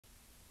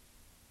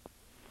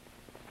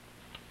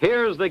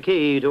Here's the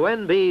key to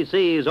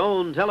NBC's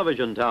own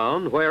television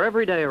town, where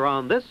every day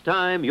around this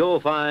time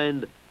you'll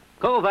find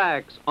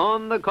Kovacs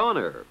on the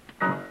Corner.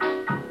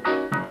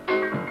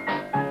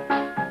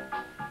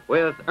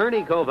 With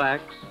Ernie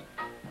Kovacs,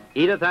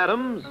 Edith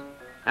Adams,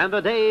 and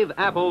the Dave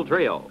Apple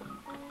Trio.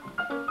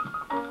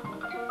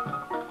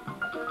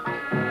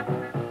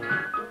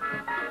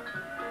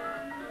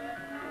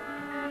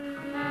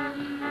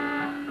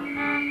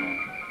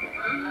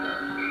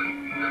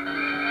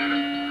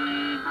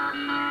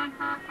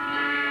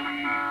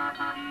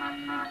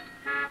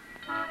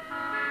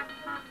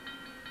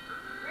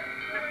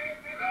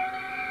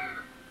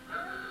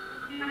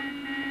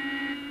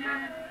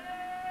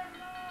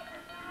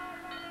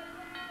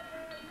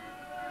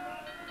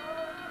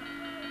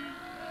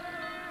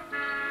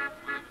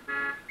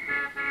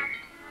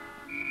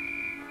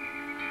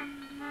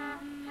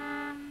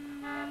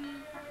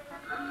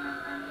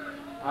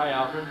 Hi,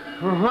 Alfred.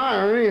 Hi,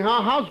 Ernie.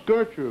 How's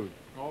Gertrude?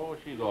 Oh,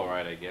 she's all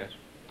right, I guess.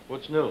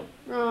 What's new?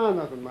 Oh,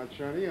 nothing much,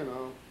 Ernie, you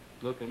know.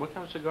 Look, what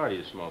kind of cigar do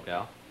you smoke,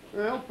 Al?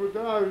 El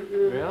Pradar,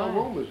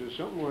 aromas or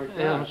something like that.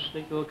 Yeah, must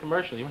sneak a little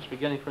commercial. You must be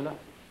getting for nothing.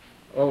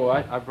 Oh,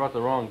 I brought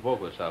the wrong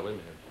vocalist out. Wait a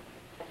minute.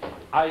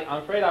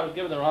 I'm afraid I was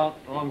given the wrong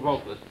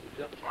vocalist.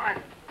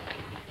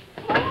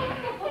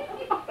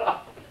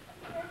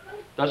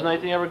 Doesn't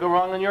anything ever go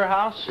wrong in your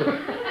house?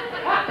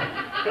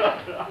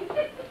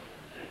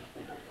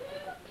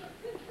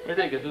 What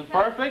do you think? Is it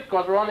perfect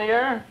because we're on the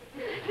air?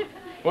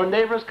 When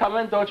neighbors come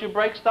in, don't you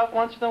break stuff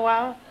once in a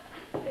while?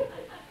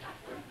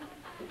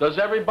 Does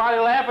everybody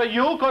laugh at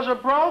you because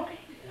it broke?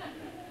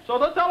 So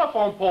the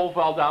telephone pole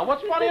fell down.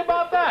 What's funny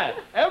about that?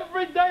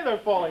 Every day they're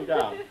falling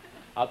down.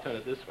 I'll turn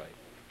it this way.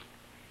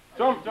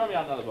 Throw me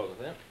out another vocal,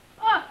 then.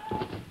 Oh.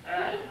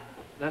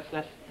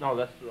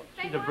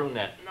 She's a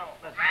brunette. No,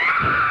 that's...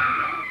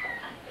 I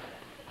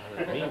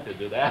didn't mean to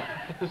do that.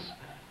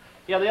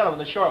 Yeah, the other one,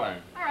 the short one.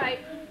 All right.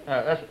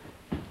 That's...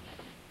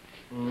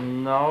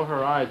 No,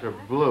 her eyes are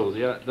blue.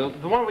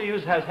 The one we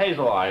use has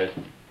hazel eyes.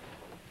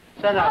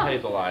 Send out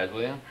hazel eyes,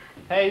 will you?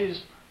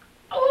 Haze.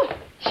 Oh,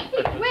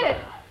 gee whiz.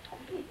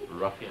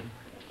 Ruffian.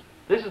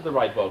 This is the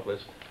right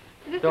vocalist.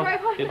 Is this the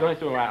right one? Yeah, don't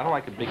throw around. I don't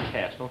like a big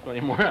cast. Don't throw any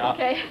more out.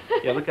 Okay.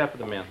 Yeah, look out for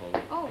the manhole.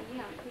 Oh,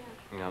 yeah.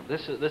 You know,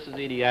 this is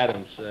Edie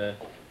Adams.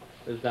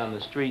 Lives down the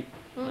street,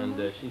 and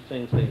she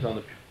sings things on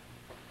the...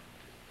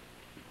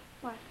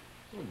 What?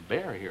 There's a little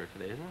bear here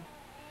today, isn't it?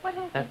 What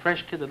is That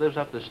fresh kid that lives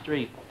up the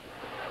street.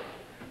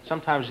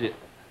 Sometimes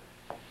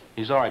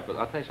he's all right, but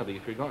I'll tell you something.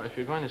 If you're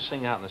going to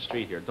sing out in the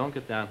street here, don't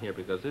get down here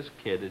because this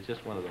kid is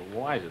just one of the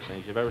wisest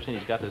things you've ever seen.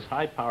 He's got this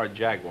high-powered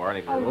Jaguar, and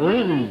he goes...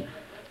 really?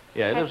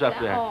 Yeah, he lives up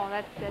there. Oh,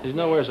 that's He's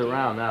nowheres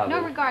around now.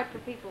 No regard for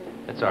people.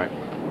 That's all right.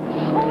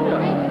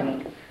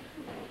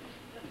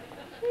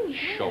 Oh,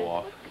 Show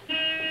off.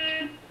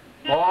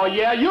 Oh,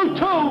 yeah, you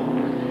too!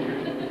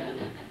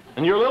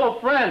 And your little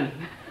friend.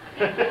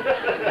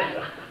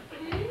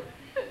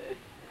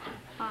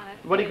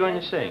 What are you going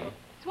to sing?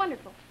 It's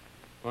wonderful.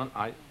 Well,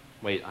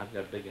 wait, I've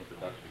got big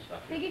introduction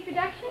stuff. Big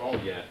introduction? Oh,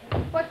 yeah.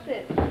 What's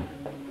this?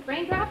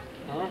 Raindrops?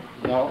 Huh?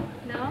 No.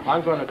 No?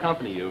 I'm going to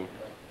accompany you.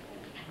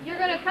 You're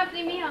going to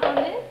accompany me on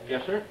this?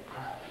 Yes, sir.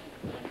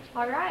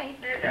 All right.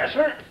 Yes,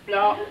 sir.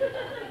 No.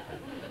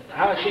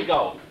 How does she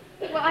go?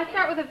 Well, I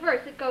start with a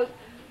verse. It goes,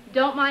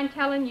 don't mind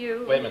telling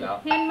you. Wait a minute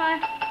now. In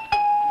my...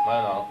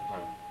 Well,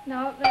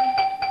 No,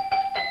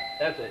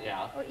 that's it,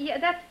 yeah. Oh, yeah,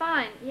 that's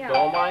fine, yeah.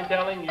 Don't mind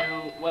telling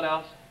you. What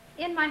else?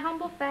 In my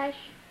humble fashion.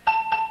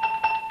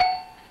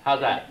 How's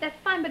that? That's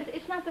fine, but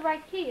it's not the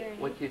right key, Ernie.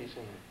 What key do you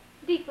sing?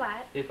 D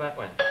flat. D flat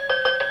when?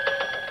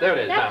 There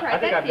it is. That's now, right, I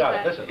think that's I've got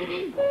it. D-flat.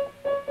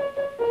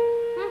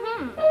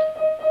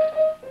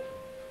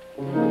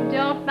 Listen.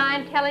 Don't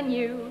mind telling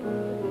you,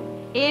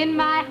 in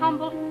my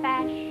humble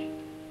fashion,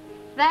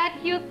 that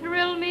you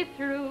thrill me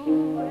through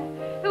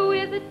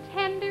with a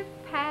tender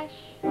passion.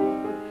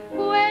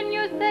 When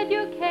you said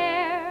you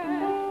care,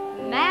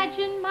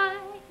 imagine my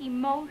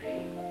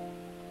emotion.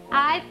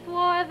 I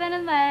swore then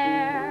and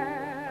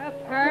there a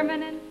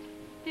permanent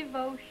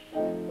devotion.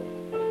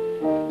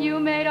 You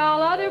made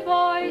all other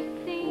boys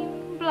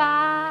seem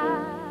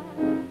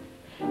blind.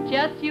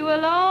 Just you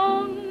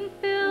alone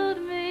filled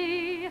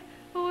me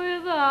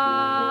with eyes.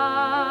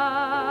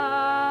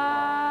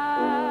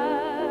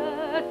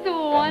 It's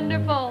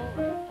wonderful.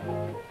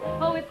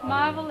 Oh, it's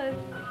marvelous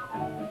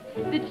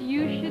that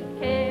you should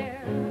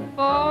care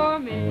for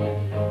me.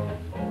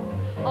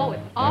 Oh,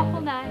 it's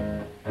awful nice.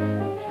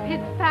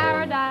 It's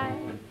paradise.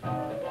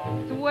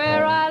 It's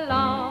where I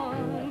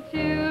long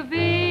to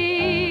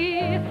be.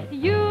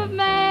 You've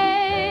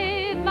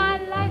made my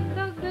life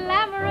so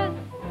glamorous.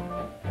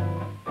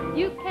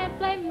 You can't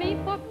blame me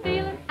for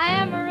feeling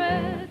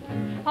amorous.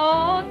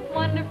 Oh, it's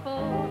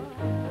wonderful.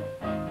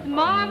 It's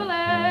marvelous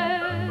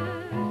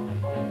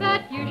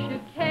that you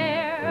should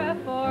care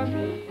for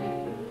me.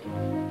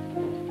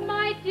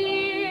 My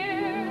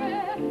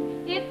dear,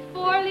 it's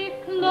four-leaf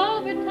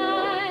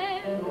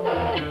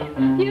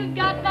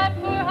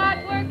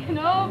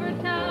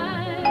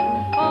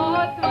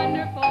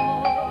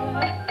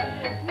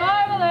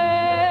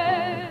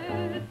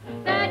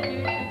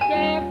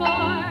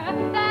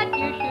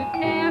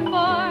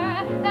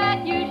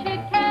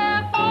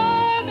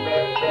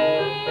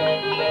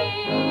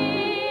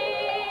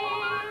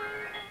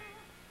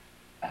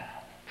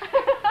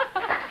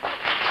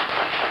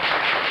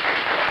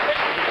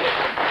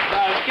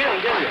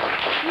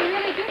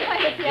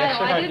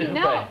didn't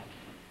know.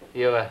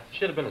 You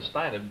should have been a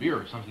stein of beer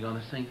or something on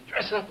this thing.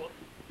 Dress up.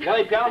 Got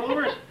any piano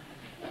movers?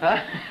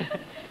 Huh?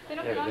 They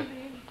don't belong to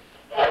you.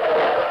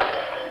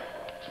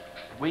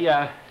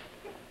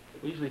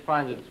 We usually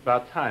find that it's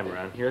about time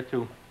around here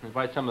to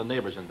invite some of the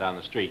neighbors in down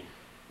the street.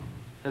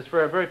 It's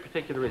for a very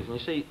particular reason. You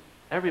see,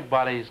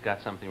 everybody's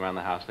got something around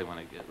the house they want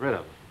to get rid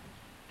of.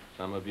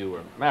 Some of you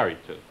are married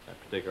to that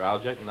particular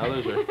object, and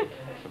others are to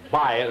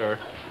buy it or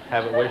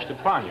have it wished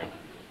upon you.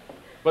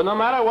 But no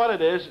matter what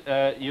it is,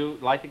 you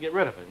like to get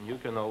rid of it, and you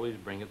can always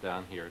bring it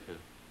down here to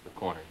the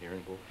corner here,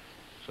 and we'll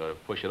sort of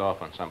push it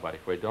off on somebody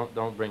for you.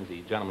 Don't bring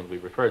the gentleman we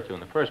referred to in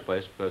the first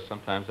place, because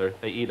sometimes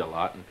they eat a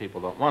lot and people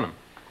don't want them.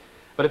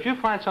 But if you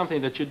find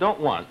something that you don't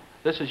want,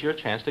 this is your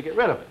chance to get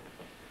rid of it.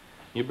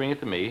 You bring it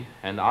to me,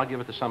 and I'll give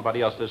it to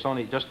somebody else. There's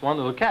only just one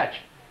little catch.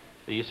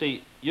 You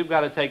see, you've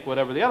got to take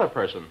whatever the other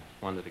person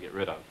wanted to get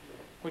rid of.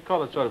 We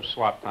call it sort of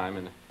swap time,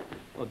 and a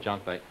little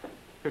junk like,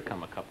 here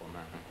come a couple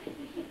now.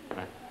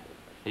 Right.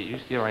 Hey, you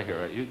stay right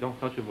here. Right? You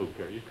don't you move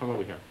here. You come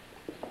over here.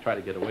 Try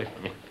to get away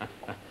from me.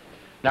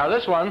 Now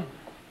this one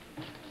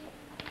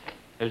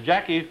is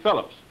Jackie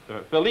Phillips.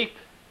 Philippe.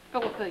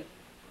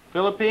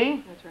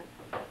 Philippi? That's right.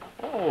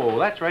 Oh,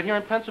 that's right here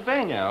in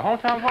Pennsylvania.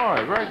 Hometown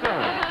boy. Very good.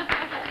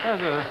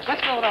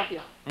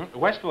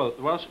 West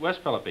Philadelphia. West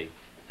Philippi.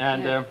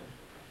 And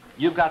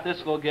you've got this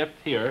little gift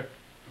here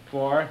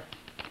for,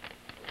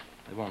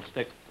 it won't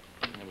stick.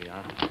 There we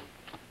are.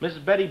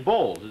 Mrs. Betty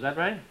Bowles, is that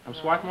right? From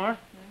Swarthmore?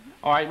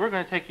 All right, we're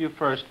going to take you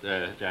first,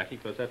 Jackie,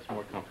 because that's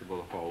more comfortable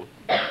to hold.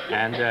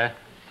 And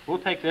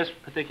we'll take this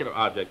particular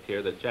object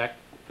here that Jack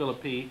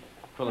Philippi,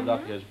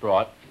 Philadelphia, has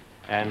brought.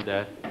 And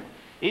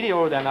Edie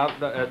over there, now,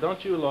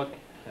 don't you look,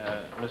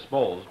 Miss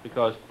Bowles,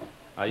 because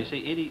you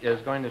see, Edie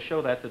is going to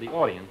show that to the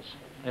audience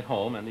at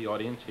home and the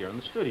audience here in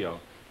the studio,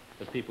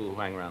 the people who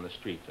hang around the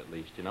streets, at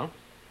least, you know.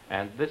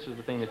 And this is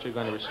the thing that you're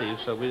going to receive,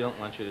 so we don't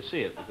want you to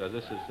see it, because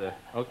this is,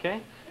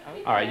 okay?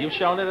 All right, you've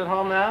shown it at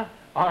home now?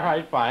 All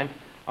right, fine.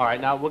 All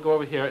right, now we'll go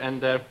over here,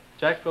 and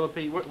Jack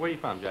Philippi, where are you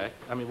from, Jack?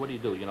 I mean, what do you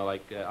do, you know,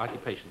 like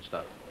occupation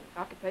stuff?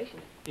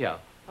 Occupation? Yeah.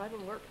 I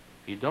don't work.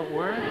 You don't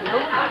work?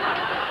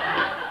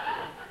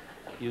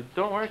 You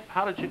don't work?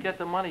 How did you get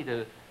the money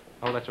to...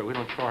 Oh, that's right, we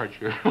don't charge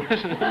here.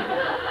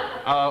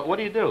 What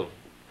do you do?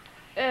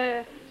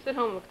 Sit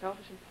home and look at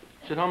television.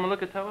 Sit home and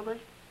look at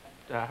television?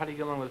 How do you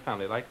get along with the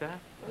family? Like that?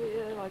 Oh,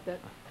 yeah, I like that.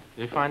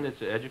 Do you find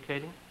it's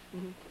educating?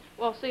 Mm-hmm.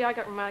 Well, see, I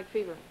got rheumatic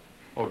fever.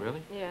 Oh,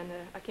 really? Yeah, and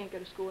I can't go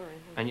to school or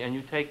anything. And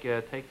you take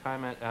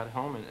time at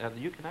home, and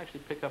you can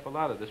actually pick up a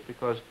lot of this,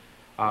 because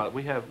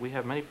we have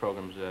many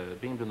programs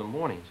beamed in the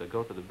mornings that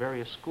go to the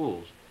various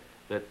schools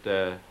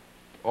that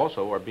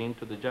also are beamed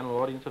to the general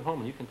audience at home,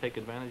 and you can take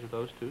advantage of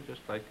those too,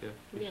 just like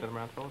we sit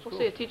around telling schools. Well,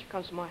 see, a teacher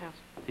comes to my house.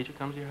 A teacher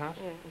comes to your house?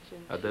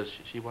 Yeah. Does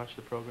she watch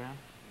the program?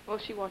 Well,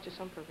 she watches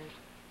some programs.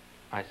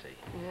 I see.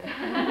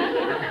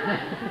 Yeah.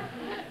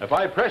 If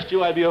I pressed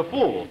you, I'd be a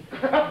fool.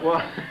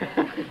 Well,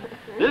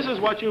 this is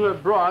what you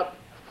have brought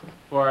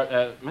for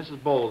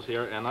Mrs. Bowles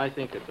here, and I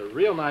think it's a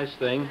real nice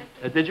thing.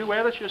 Did you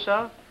wear this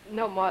yourself?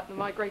 No,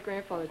 my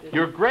great-grandfather did.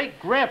 Your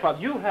great-grandfather?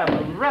 You have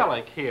a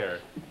relic here.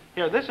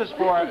 Here, this is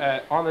for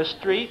on the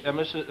street,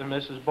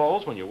 Mrs.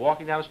 Bowles. When you're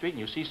walking down the street and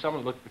you see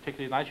someone who looks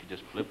particularly nice, you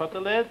just flip up the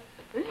lid.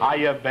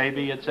 Hiya,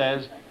 baby, it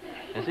says.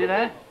 You see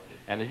that?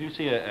 And if you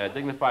see a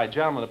dignified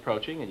gentleman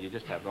approaching and you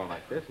just have it on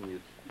like this, and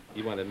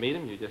you want to meet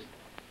him, you just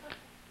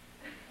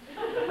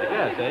like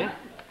that, eh?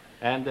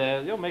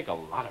 And you'll make a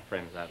lot of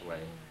friends that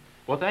way.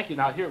 Well, thank you.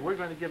 Now, here, we're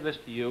going to give this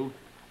to you.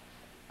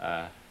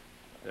 There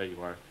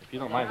you are. If you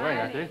don't mind wearing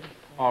that, do you?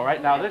 All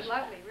right. Now, this,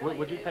 Lovely,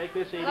 would you take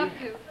this, Edie? Love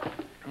to.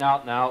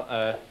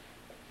 Now,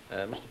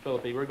 Mr.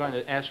 Philippi, we're going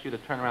to ask you to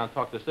turn around and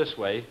talk this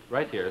way,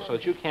 right here, so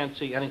that you can't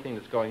see anything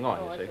that's going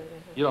on, you see.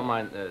 You don't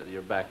mind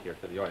your back here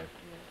to the audience.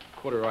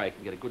 Quarter eye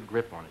can get a good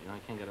grip on it, you know,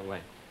 you can't get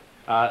away.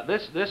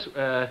 This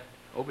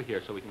over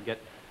here, so we can get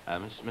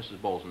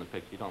Mrs. Bowles in the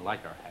picture. You don't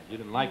like our hat. You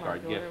didn't like our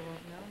gift.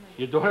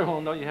 Your daughter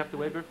won't know you have to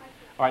wave her?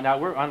 All right, now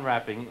we're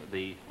unwrapping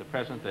the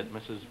present that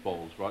Mrs.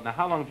 Bowles brought. Now,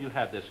 how long have you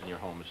had this in your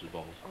home, Mrs.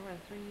 Bowles? Around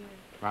 3 years.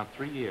 Around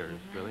 3 years,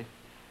 really?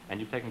 And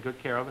you've taken good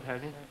care of it,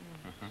 have you?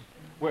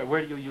 Mm-hmm.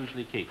 Where do you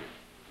usually keep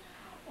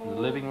it? In the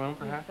living room,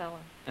 perhaps? In the cellar.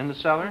 In the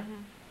cellar?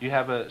 Mm-hmm. Do you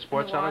have a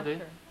sports In the cellar, do you?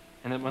 washer.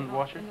 In the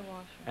washer? In the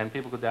washer. And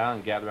people go down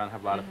and gather around and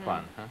have a lot of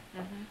fun, huh?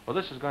 Mm-hmm. Well,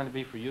 this is going to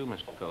be for you,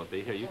 Mr.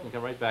 Philippi. Here, you can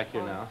come right back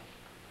here now.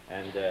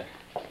 And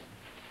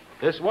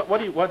this, what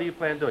do you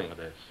plan doing with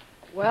this?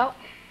 Well,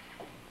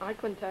 I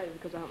couldn't tell you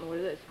because I don't know what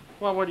it is.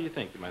 Well, what do you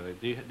think,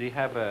 do you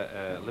have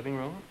a living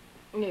room?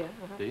 Yeah.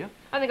 Do you?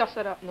 I think I'll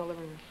set up in the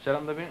living room. Set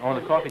up in the living room?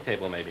 On the coffee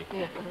table, maybe?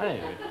 Yeah.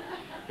 Hey,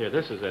 here,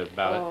 this is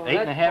about an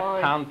that's 8.5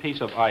 fine. pound piece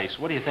of ice.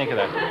 What do you think of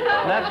that?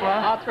 That's one?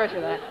 I'll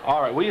treasure that.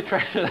 All right, will you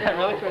treasure that,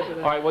 really? I'll treasure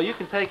that. All right, well, you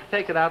can take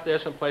it out there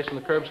someplace on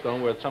the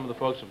curbstone where some of the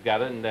folks have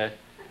got it, and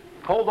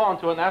hold on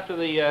to it, and after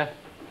the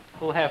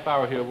little half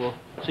hour here, we'll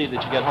see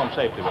that you get home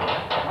safely with it.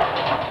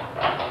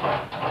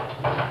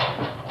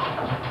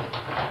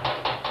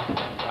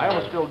 I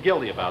almost feel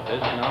guilty about this, you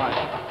know.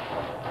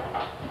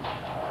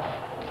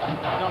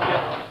 I don't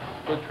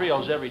get good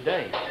trios every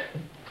day.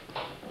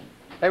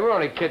 Hey, we were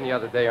only kidding the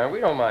other day, Ernie. We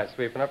don't mind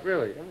sweeping up,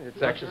 really. I mean,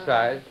 it's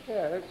exercise.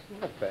 Yeah, that's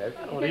not bad.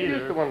 Get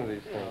used to one of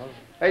these things.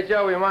 Hey,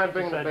 Joe, you mind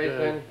bringing the base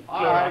in?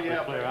 All right,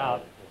 yeah. Clear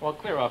out. Well,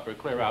 clear up or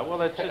clear out.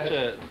 Well, it's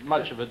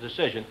much of a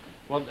decision.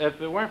 Well, if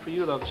it weren't for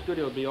you, though, the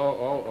studio would be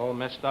all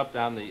messed up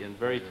down in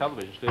very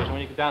television studios. When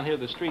you get down here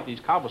to the street,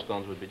 these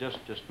cobblestones would be just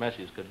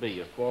messy as could be.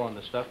 You fall on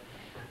the stuff.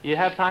 You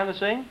have time to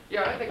sing?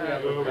 Yeah, I think we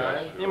have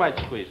time. You might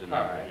squeeze it.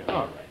 All right.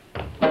 All right.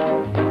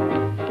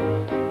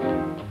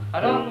 I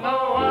don't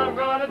know what I'm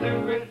gonna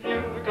do with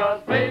you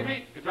because,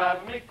 baby, you're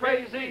driving me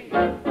crazy.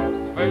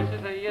 First you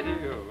say you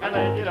do, And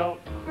then you don't,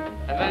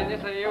 and then you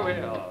say you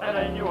will, and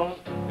then you won't.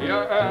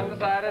 you're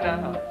undecided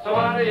now. So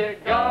what are you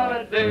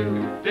gonna do?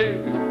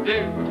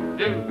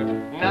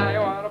 Now you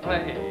wanna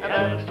play, And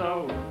then it's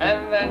no,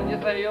 and then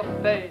you say you'll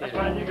stay. that's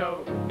when you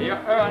go. You're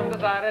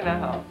undecided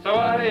now. So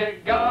what are you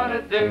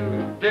gonna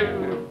do?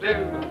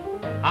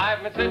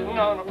 I've been sitting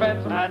on a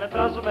fence, And it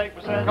doesn't make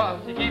much sense.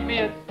 cause you keep me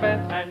in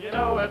suspense. And you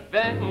know it,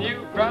 Then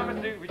you promise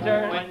to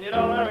return. when you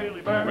don't, I really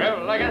burn.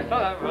 Well, I guess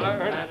I'll never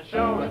learn. And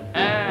show it,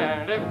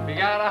 And if you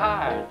got a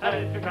heart, and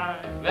if you're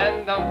kind,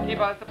 then don't keep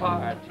us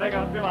apart. make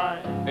up your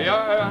mind. You're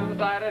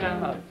undecided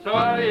now. So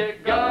what are you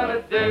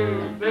gonna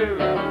do?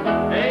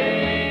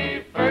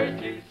 Hey,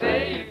 first you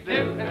say you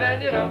do, and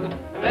then you don't,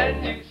 and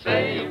then you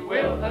say you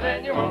will, and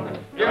then you won't.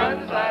 You're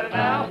undecided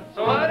now.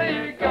 So what are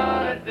you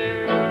gonna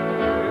do?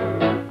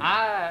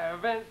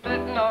 I've been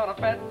sitting on a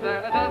fence,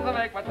 and it doesn't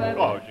make much sense.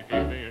 Cause you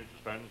keep me in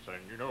suspense,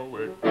 and you know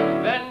it.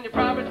 Then you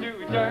promise to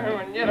return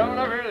when you don't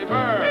really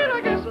burn. And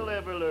I guess I'll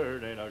ever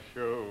learn, and I'll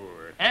show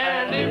it.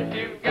 And if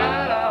you've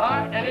got a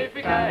heart, and if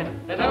you're kind,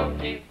 then don't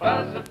keep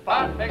us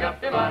apart. Make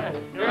up your mind.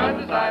 You're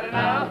undecided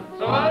now.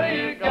 So what are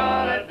you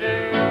gonna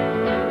do?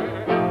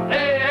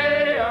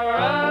 Hey, you're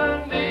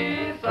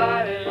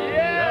undecided.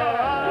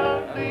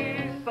 Yeah,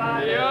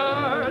 Undecided.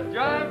 You're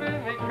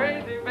driving me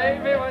crazy,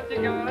 baby. What you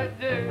gonna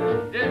do?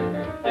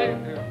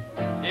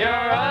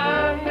 You're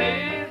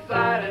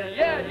undecided.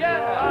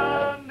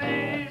 Yeah.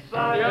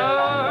 Undecided.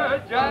 You're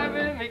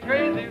driving me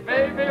crazy,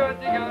 baby.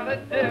 What you gonna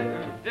do?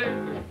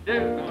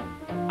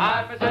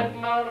 I've been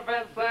sitting on a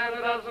fence and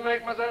it doesn't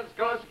make much sense,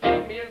 cause you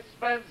keep me in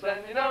suspense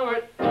and you know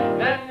it.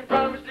 Then you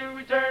promise to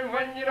return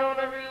when you don't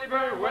really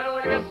burn. Well,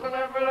 I guess I'll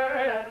never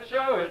learn how to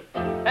show it.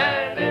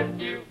 And if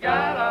you've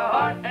got a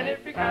heart and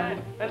if you're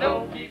kind, then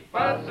don't keep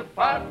us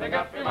apart. Make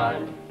up your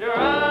mind. You're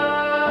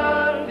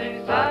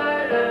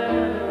undecided.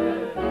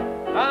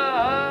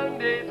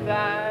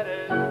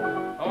 Undecided.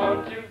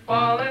 Won't you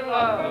fall in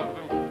love?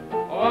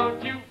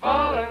 Won't you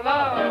fall in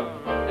love?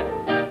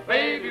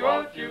 Baby,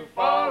 won't you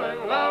fall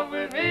in love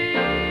with me?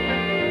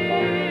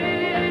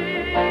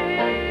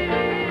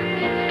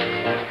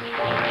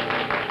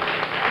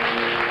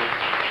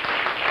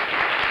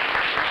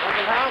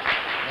 Open house?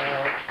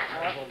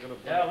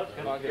 Yeah, let's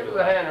get Give us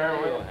a hand,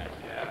 Ernie.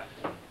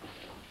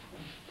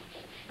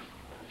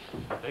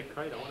 Big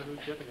crate, I wonder who's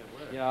shipping it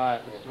where. Yeah,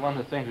 it's one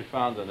of the things we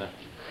found in the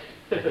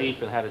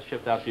heap and had it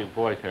shipped out to you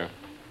boys here.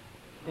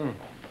 Haven't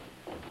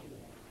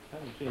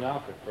seen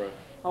Alfred for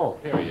Oh,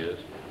 here he is.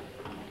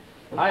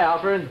 Hi,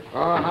 Alfred.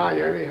 Oh, hi,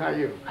 Ernie. How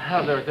you?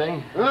 How's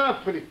everything?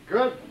 Ah, pretty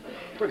good.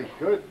 Pretty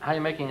good. How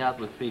you making out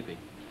with Phoebe?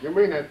 You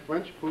mean that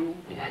French poodle?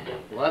 Yeah.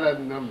 What a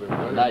number.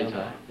 What a Nice,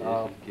 number. huh?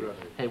 Oh, Yes, cute.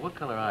 brother. Hey, what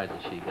color eyes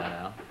has she got,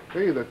 Al?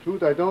 Tell you the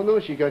truth, I don't know.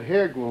 She got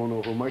hair growing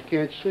over them. I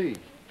can't see.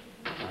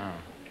 Oh.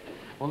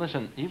 Well,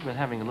 listen, you've been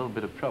having a little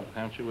bit of trouble,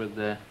 haven't you, with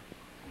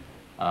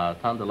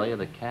Tondalea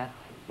the cat?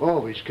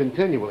 Always,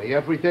 continually,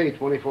 every day,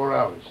 24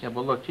 hours. Yeah,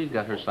 well, look, she's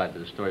got her side of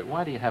the story.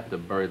 Why do you have to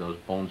bury those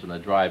bones in the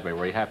driveway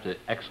where you have to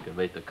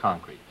excavate the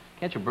concrete?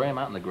 Can't you bury them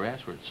out in the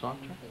grass where it's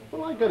softer?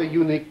 Well, I got a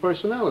unique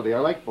personality. I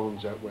like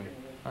bones that way.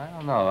 I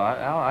don't know.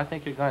 I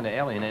think you're going to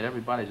alienate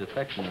everybody's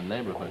affection in the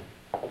neighborhood.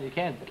 You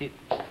can't keep...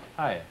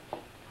 Hiya.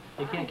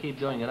 You can't keep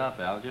doing it up,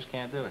 Al. You just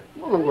can't do it.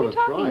 Well, I'm going to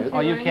try it. Oh,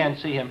 you can't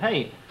see him.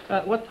 Hey,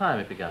 what time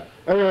have you got?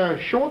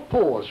 Short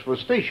pause for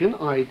station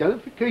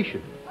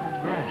identification.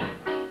 Right.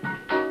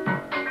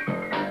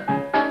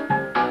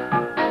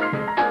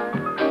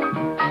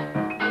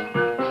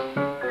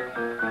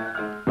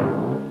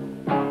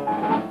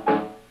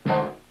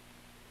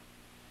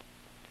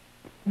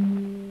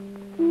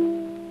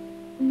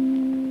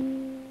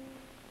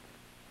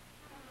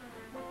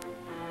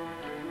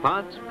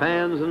 Pots,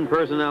 Pans, and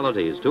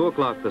Personalities, 2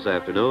 o'clock this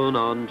afternoon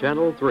on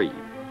Channel 3.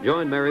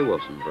 Join Mary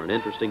Wilson for an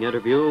interesting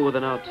interview with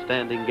an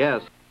outstanding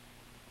guest.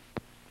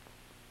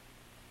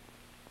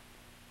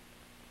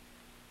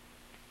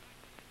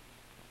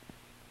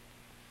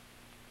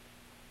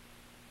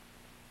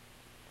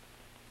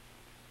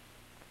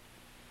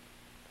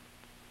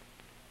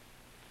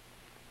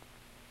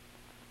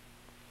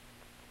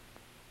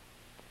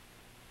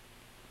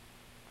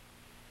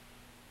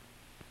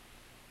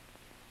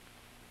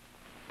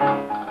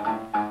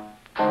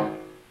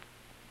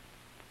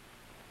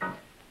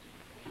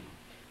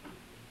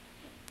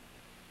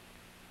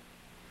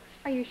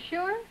 Are you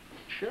sure?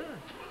 Sure.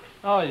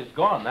 Oh, he's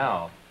gone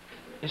now.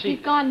 You see...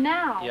 He's gone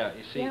now. Yeah,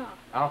 you see, Yeah.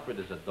 Alfred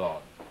is a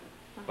dog.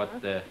 But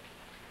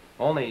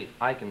only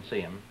I can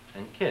see him,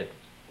 and kids.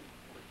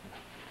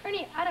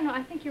 Ernie, I don't know.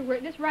 I think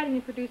this writing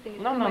and producing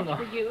is No, too no, much no.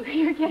 for you.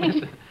 You're getting...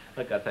 Listen,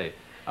 look, I'll tell you.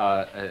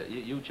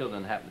 You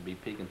children happen to be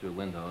peeking through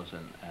windows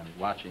and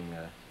watching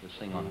this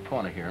thing on the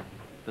corner here.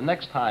 The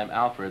next time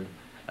Alfred,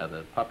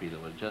 the puppy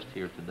that was just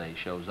here today,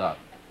 shows up,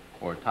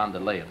 or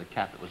Tondalea, the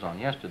cat that was on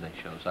yesterday,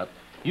 shows up,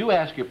 you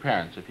ask your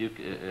parents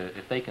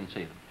if they can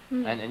see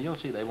them. And you'll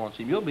see they won't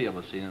see them. You'll be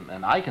able to see them,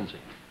 and I can see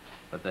them.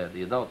 But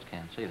the adults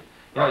can't see them.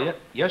 You know,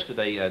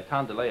 yesterday,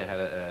 Tondalea had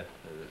a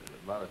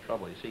lot of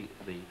trouble. You see,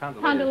 the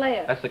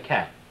Tondalea, that's the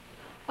cat.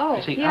 Oh,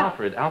 you see, yeah.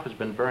 Alfred's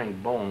been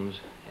burying bones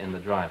in the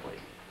driveway.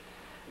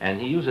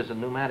 And he uses a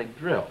pneumatic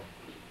drill.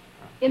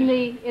 In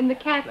the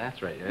cat.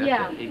 That's right.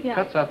 Yeah. He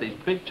cuts out these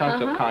big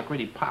chunks of concrete.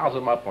 He piles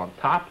them up on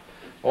top,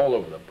 all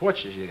over the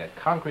porches. You got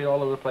concrete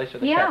all over the place,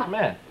 and the cat's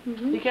mad.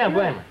 You can't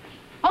blame her.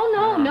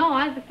 Oh no,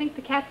 I think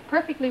the cat's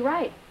perfectly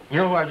right. You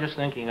know who I was just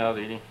thinking of,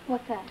 Edie?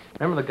 What's that?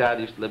 Remember the guy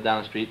that used to live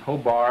down the street,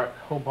 Hobart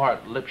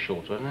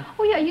Lipschultz, wasn't it?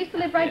 Oh yeah, he used to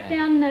live right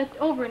down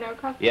over and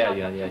across the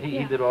Yeah.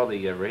 He did all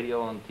the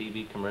radio and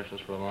TV commercials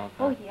for a long time.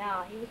 Oh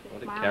yeah, he was a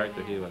What a smart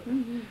character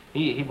man.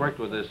 he was. He worked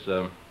with this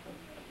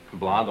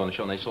blonde on the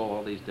show, and they sold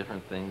all these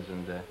different things,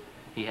 and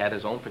he had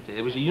his own particular...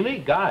 It was a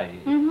unique guy.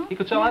 He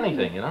could sell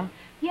anything, you know?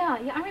 Yeah,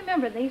 I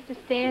remember. They used to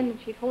stand, and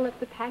she'd hold up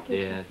the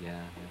package. Yeah.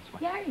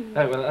 Yeah, I remember.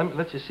 All right, well,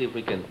 let's just see if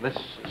we can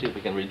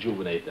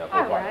rejuvenate that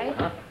All Hobart. right.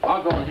 Huh?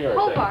 I'll go in here.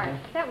 Hobart,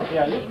 that was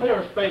Yeah, you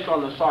clear a space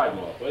on the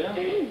sidewalk, will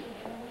you?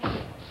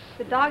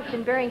 The dog's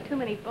been burying too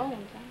many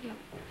bones. I don't know.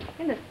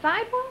 In the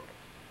sidewalk?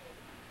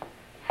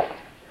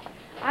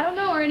 I don't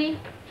know, Ernie.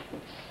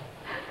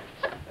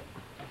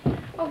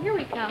 Oh, here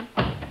we come.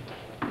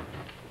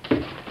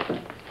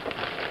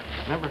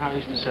 Remember how I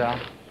used to sell?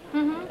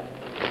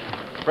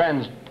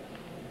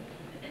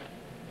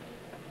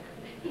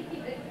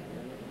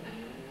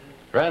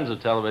 Friends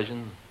of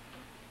television,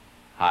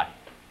 hi.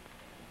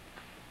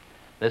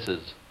 This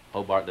is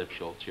Hobart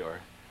Lipschultz,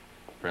 your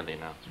friendly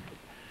announcer.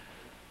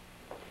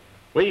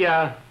 We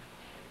don't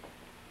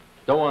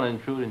want to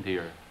intrude into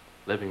your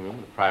living room,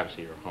 the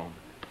privacy of your home.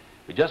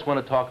 We just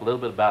want to talk a little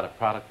bit about a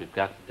product we've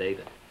got today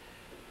that,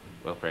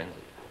 well, friends,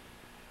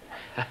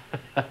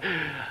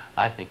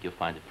 I think you'll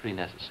find it pretty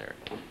necessary.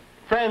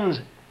 Friends,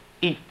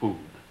 eat food.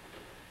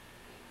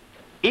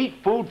 Eat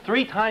food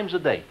 3 times a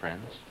day,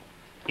 friends.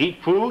 Eat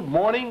food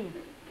morning,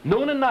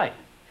 noon, and night.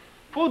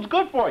 Food's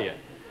good for you.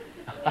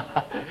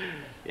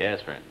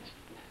 Yes, friends.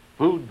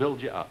 Food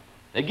builds you up.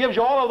 It gives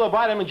you all of the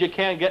vitamins you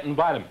can't get in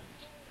vitamins.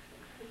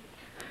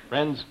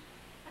 Friends,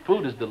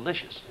 food is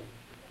delicious.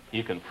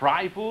 You can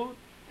fry food.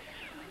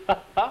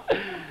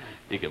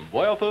 You can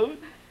boil food.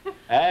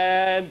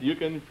 And you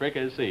can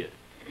fricassee it.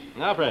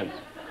 Now, friends,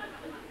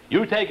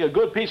 you take a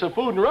good piece of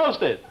food and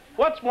roast it.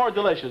 What's more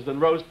delicious than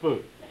roast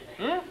food?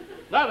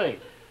 Nothing.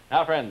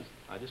 Now, friends,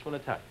 I just want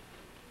to tell you,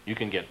 you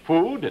can get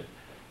food at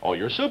all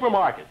your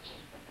supermarkets.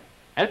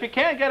 And if you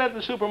can't get it at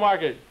the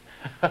supermarket,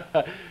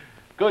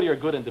 go to your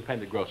good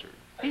independent grocer.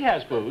 He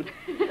has food.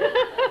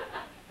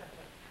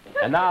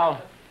 And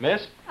now,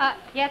 miss?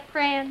 Yes,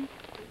 friends.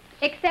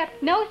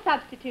 Except no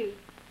substitute.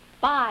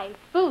 Buy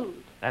food.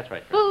 That's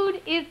right, friends.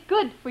 Food is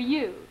good for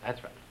you.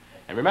 That's right.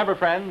 And remember,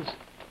 friends,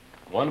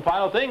 one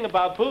final thing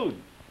about food.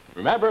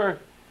 Remember,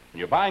 when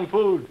you're buying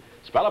food,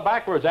 spell it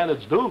backwards and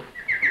it's doof.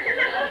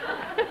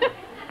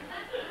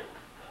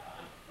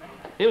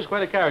 He was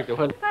quite a character,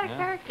 wasn't he? Quite a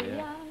character,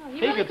 yeah, I don't know.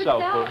 He could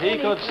sell food. He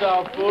could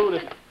sell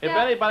food. If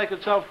anybody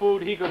could sell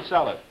food, he could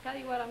sell it. Tell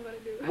you what I'm going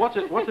to do.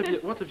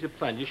 What have you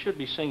planned? You should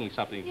be singing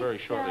something very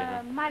shortly.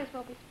 Huh? Might as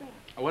well be spring.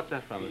 Oh, what's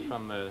that from? It's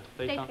from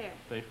State Fair.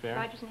 State Fair?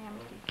 Rogers and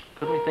Hammerstein.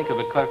 Couldn't we think of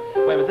a clever...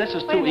 Wait, but this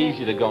is Wait a too minute.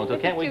 easy to go into.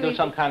 This Can't is we too do easy.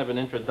 some kind of an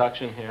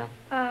introduction here?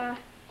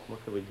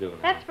 What could we do now?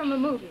 That's from a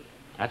movie.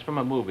 That's from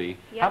a movie.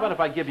 Yeah. How about if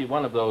I give you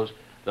one of those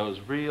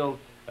real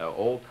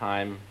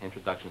old-time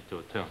introductions to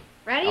a tune?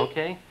 Ready?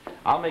 Okay.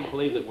 I'll make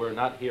believe that we're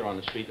not here on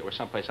the street, that we're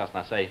someplace else,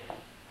 and I'll say,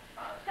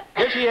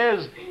 here she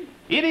is,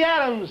 Edie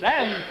Adams,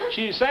 and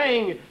she's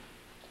saying...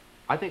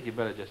 I think you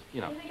better just,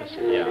 yeah, I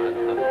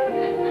don't know.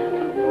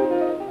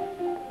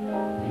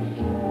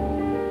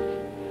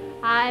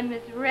 I'm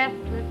as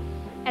restless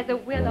as a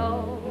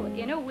willow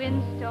in a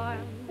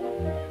windstorm.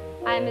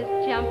 I'm as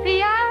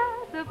jumpy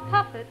as a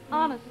puppet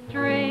on a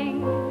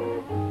string.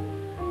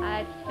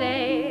 I'd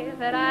say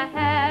that I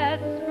had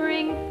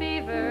spring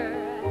fever,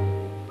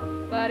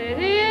 but it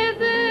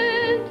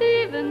isn't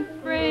even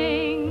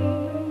spring.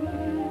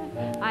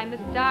 I'm as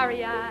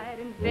starry-eyed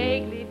and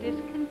vaguely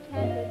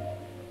discontented,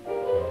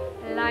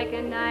 like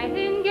a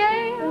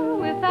nightingale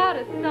without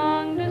a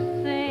song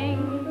to sing.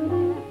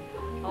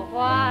 Oh,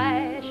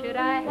 why should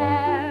I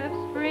have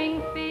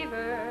spring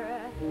fever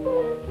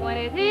when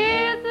it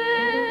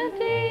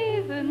isn't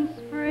even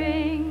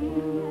spring?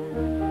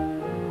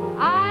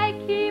 I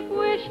keep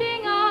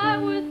wishing I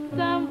was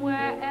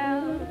somewhere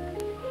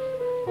else,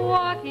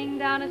 walking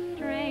down a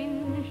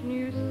strange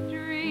new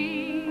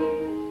street,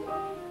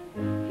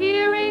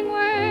 hearing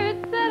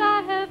words that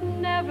I have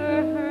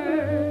never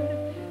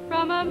heard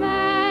from a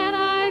man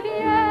I've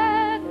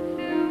yet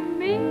to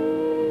meet.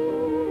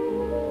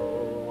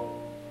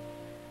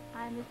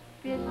 I'm as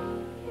busy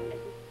as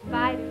a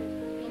spider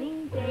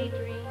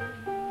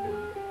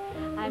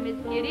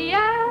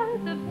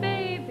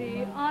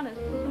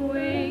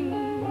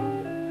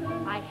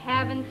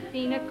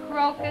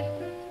crocus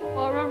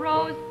or a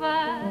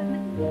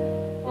rosebud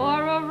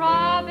or a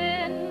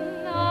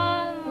robin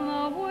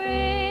on the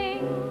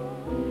wing,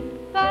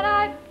 but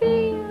I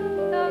feel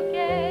so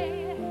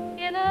gay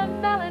in a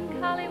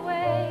melancholy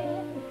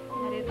way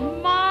that it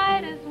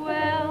might as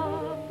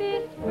well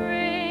be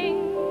spring.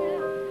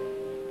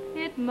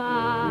 It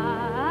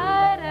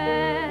might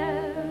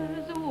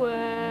as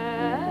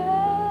well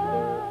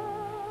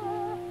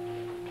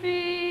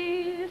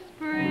be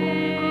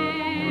spring.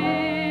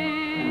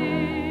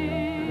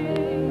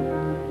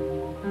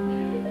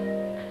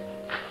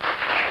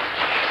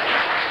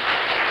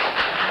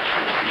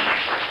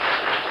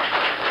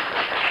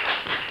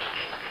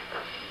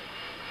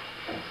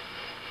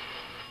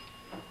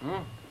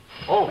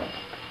 Oh,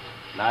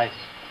 nice.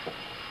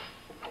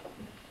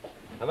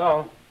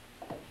 Hello?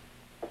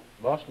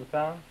 Lost and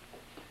found?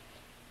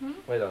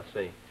 Wait, I'll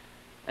see.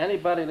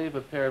 Anybody leave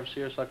a pair of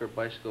seersucker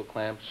bicycle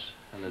clamps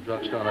in the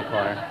drugstore on the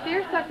corner?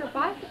 Seersucker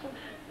bicycle.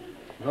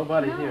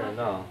 Nobody here,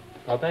 no.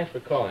 Oh, thanks for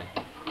calling.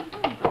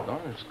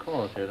 Darn, it's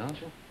cold here, don't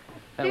you?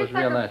 That was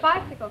real nice.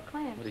 Bicycle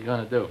clamps. What are you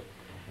going to do?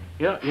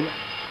 You know...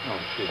 Oh,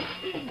 excuse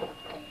me.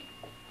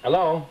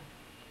 Hello?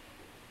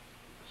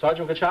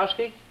 Sergeant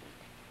Kachowski?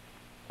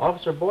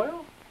 Officer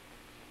Boyle?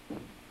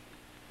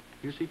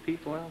 You see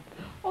Pete Boyle?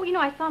 Oh, you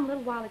know, I saw him a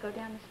little while ago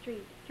down the street.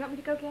 Do you want me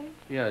to go get him?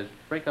 Yeah,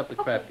 break up the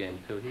crap game,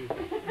 too. He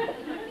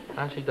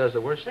actually does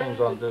the worst things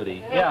on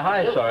duty. Yeah,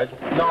 hi, Sarge.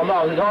 No,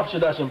 the officer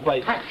doesn't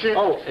play.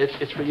 Oh,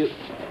 it's for you.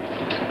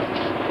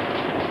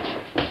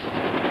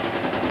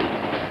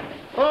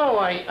 Oh,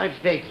 I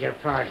beg your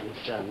pardon,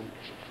 son.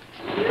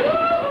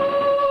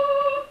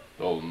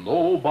 So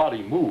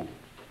nobody move.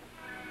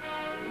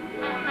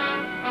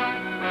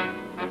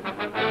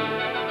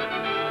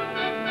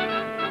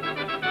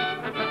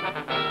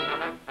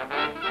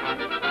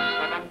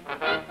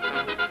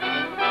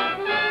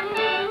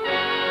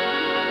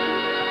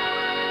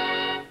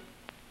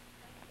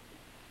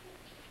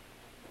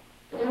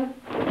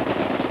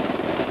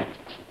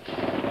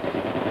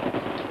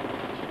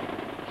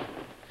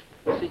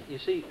 You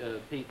see,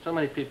 Pete, so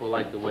many people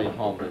like to wave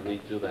home that we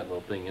do that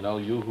little thing, you know,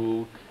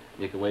 yoo-hoo,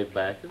 you can wave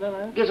back. Isn't that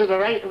right? Gives it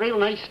a real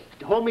nice,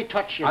 homey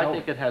touch, you know. I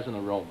think it has an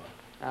aroma.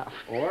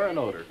 Or an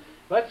odor.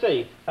 Let's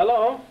see.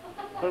 Hello?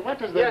 But what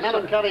does the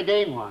melancholy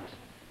dame want?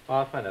 Oh,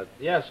 I'll find out.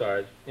 Yeah,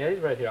 Sarge. Yeah, he's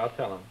right here. I'll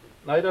tell him.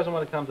 No, he doesn't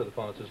want to come to the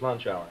phone. It's his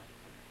lunch hour.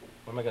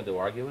 What am I going to do,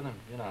 argue with him?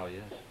 You know how he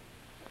is.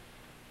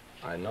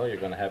 I know you're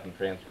going to have him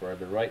transferred,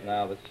 but right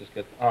now, let's just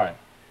get... All right.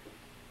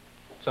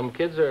 Some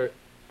kids are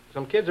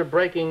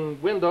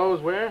breaking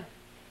windows where?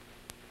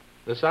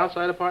 The South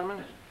Side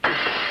apartment? Oh,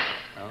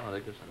 I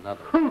think there's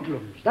another.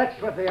 Hoodlums,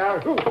 that's what they are,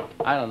 hoodlums.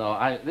 I don't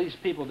know. These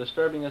people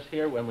disturbing us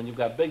here when you've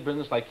got big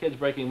business like kids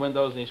breaking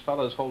windows and these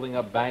fellows holding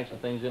up banks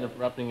and things,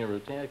 interrupting your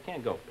routine. It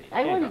can't go, Pete.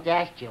 I wanted to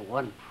ask you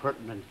one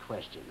pertinent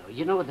question, though.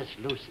 You know this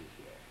Lucy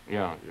here.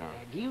 Yeah.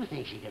 Do you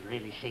think she can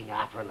really sing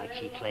opera like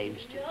she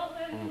claims to?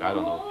 I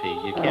don't know,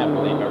 Pete. You can't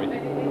believe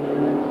everything.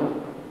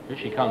 Here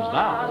she comes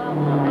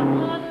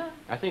now.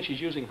 I think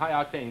she's using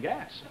high-octane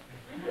gas.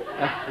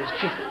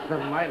 It's just the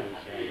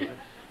mileage.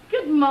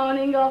 Good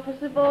morning,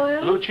 Officer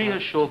Boyle. Lucia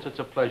Schultz, it's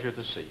a pleasure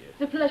to see you.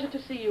 It's a pleasure to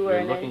see you,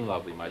 Ernie. You're looking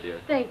lovely, my dear.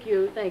 Thank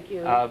you.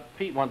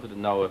 Pete wanted to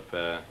know if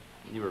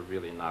you were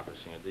really an opera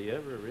singer. Do you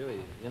ever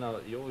really, you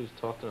know, you always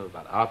talk to him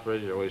about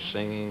operas, you're always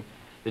singing.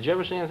 Did you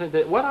ever sing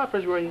anything? What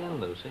operas were you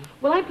in, Lucy?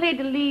 Well, I played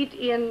the lead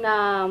in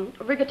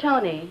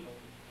Rigatoni.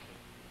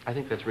 I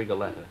think that's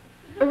Rigoletto.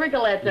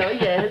 Rigoletto,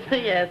 yes. Oh,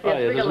 yeah,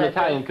 there's an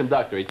Italian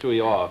conductor. He threw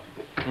you off.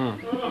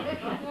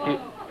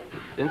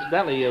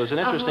 Incidentally, it was an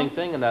interesting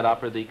thing in that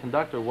opera. The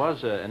conductor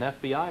was an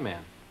FBI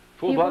man.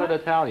 Full-blooded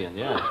Italian,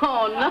 yeah.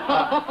 Oh,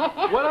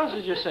 no. What else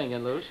did you sing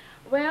in, Luz?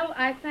 Well,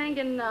 I sang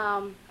in,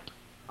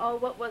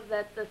 what was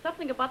that?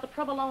 Something about the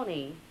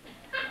provolone.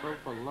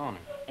 Provolone.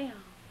 Yeah.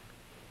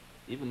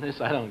 Even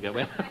this I don't get.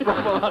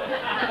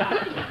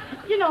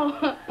 You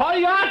know.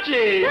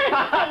 Pagliacci!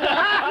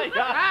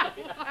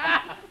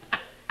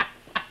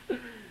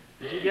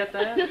 Did you get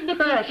that?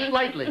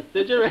 Slightly.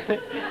 Did you really?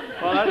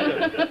 Well, that's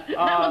it.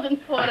 That was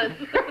important.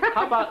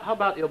 How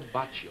about Il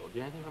Baccio? Do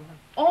you anything from that?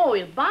 Oh,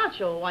 Il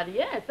Baccio. Why,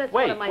 yes, that's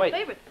one of my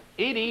favorites.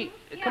 Edie,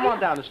 come on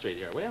down the street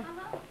here, will you?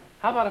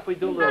 How about if we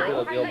do a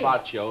little bit of Il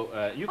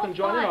Baccio? You can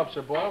join in,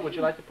 Officer Boyle. Would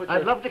you like to put your...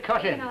 I'd love to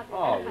cut in.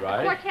 All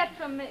right. Quartet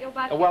from Il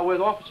Baccio. Well,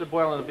 with Officer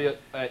Boyle, it'll be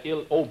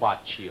Il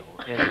Baccio.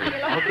 Okay?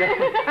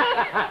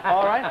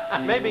 All right?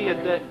 Maybe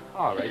it...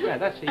 all right, yeah,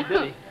 that's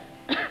Edie.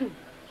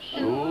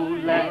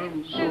 Sulle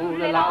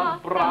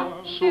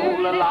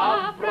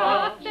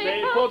labbra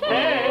dei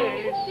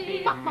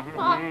potessi.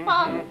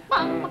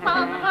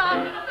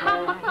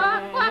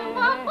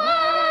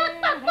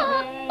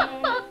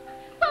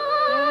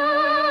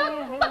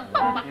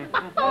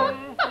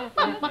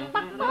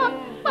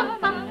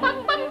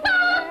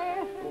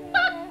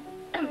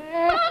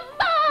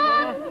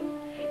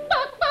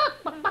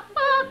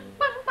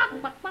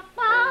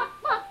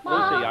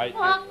 Lucy,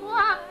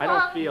 I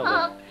don't feel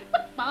that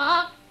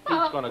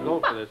Pete's going to go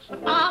for this. It's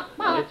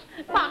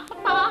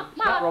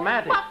not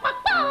romantic.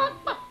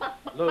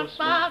 Lucy.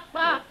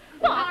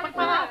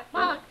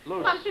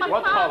 Lucy,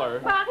 what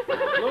color?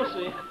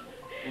 Lucy.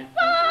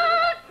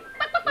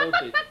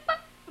 Lucy.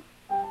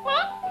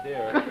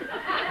 Dear.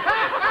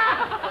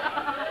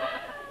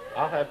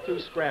 I'll have 2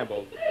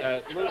 scrambled.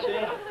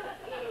 Lucy,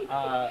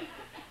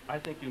 I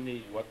think you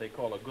need what they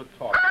call a good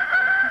talk.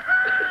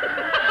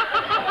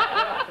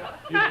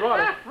 You brought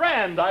a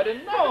friend. I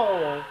didn't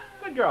know.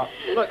 Good girl.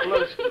 Look,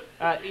 Lucy,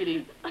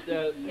 Edie,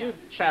 you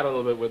chat a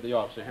little bit with the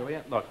officer here, will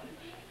you? Look,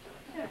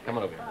 come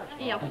on over here.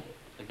 Yeah.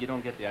 You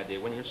don't get the idea.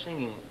 When you're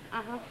singing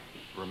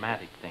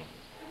romantic things,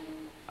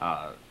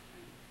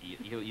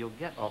 you'll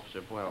get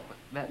Officer Boyle.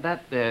 But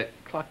that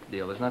cluck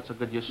deal is not so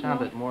good. You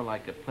sounded more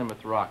like a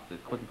Plymouth Rock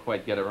that couldn't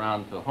quite get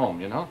around to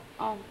home, you know?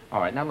 Oh. All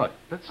right, now look,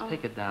 let's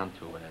take it down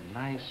to a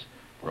nice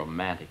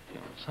romantic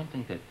tune,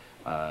 something that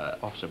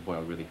Officer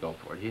Boyle really go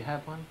for. Do you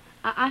have one?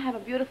 I have a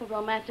beautiful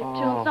romantic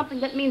tune,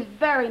 something that means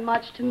very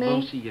much to me.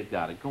 Lucy, you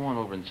got it. Go on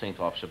over and sing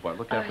to Officer Boyle.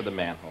 Look out for the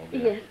manhole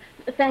there. Yes.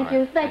 Thank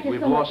you. Thank you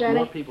so much, We've lost Ernie.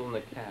 more people in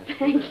the cast.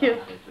 Thank you.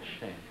 It's a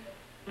shame.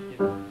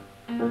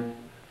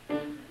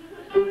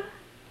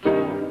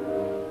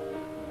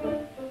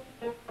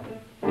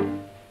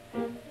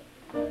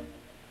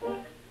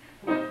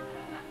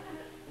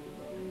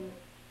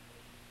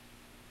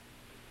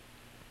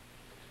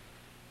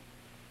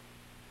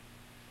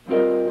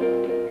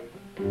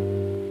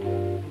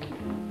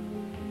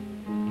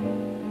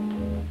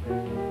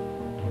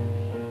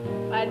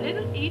 My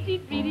little itty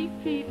bitty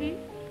peepee.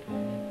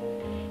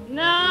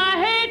 Now I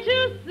hate to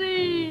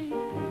see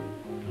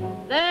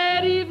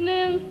that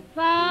evening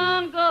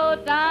sun go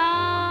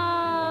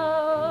down.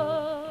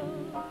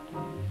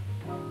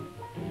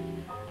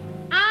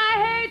 I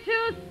hate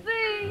to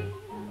see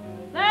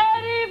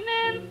that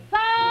evening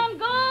sun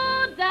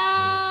go down.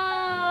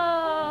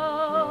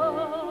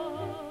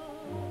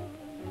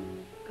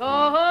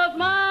 'Cause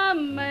my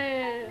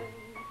man,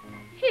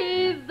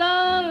 he's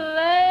done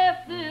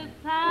left this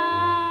town.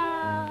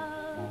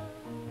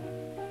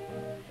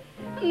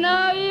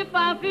 Now if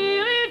I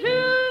feel it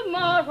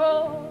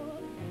tomorrow,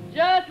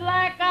 just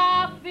like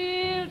I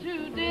feel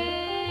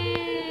today,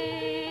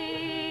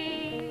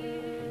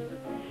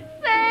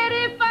 said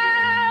if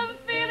I'm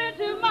feeling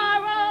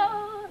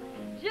tomorrow,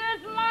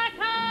 just like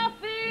I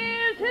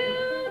feel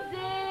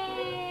today,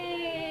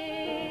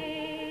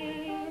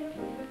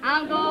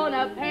 I'm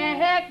gonna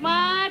pack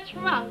my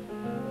trunk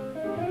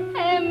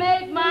and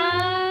make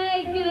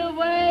my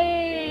getaway.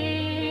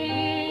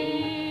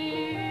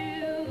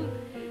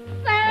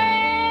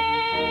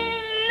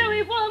 St.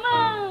 Louis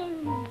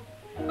woman,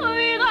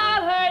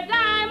 without her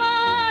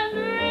diamond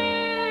ring,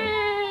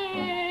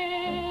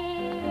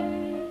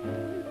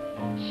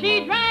 she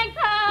drank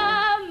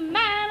her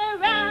man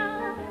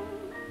around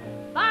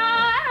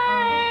by her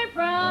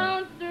apron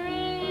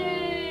string.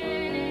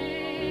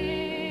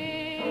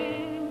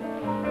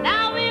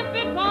 Now if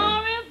it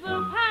pouring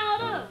some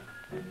powder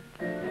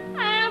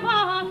and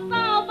for her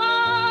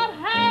snowball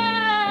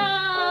hair,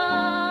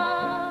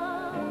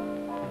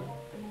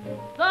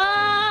 the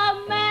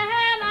man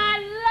I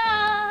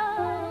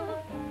love,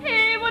 he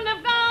wouldn't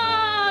have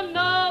gone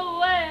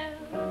nowhere,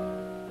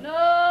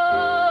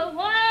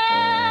 nowhere.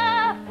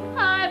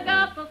 I've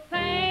got the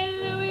St.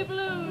 Louis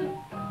blues.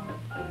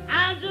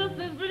 I'm just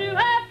as blue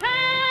as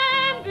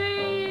can be.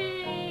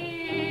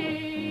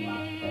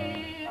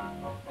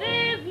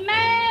 This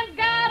man's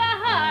got a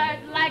heart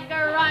like a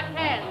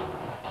rocket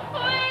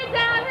way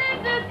down in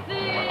the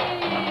sea.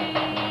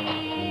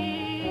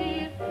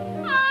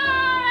 Oh,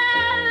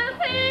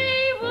 he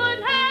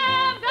wouldn't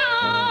have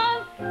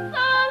gone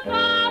so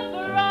far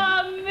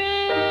from me.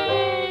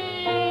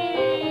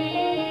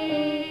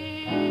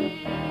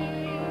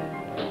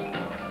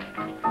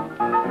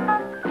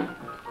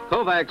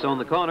 Kovacs on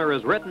the Corner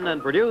is written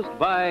and produced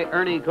by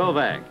Ernie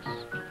Kovacs.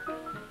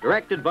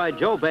 Directed by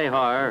Joe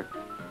Behar,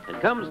 and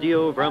comes to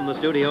you from the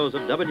studios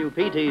of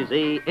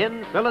WPTZ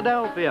in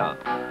Philadelphia.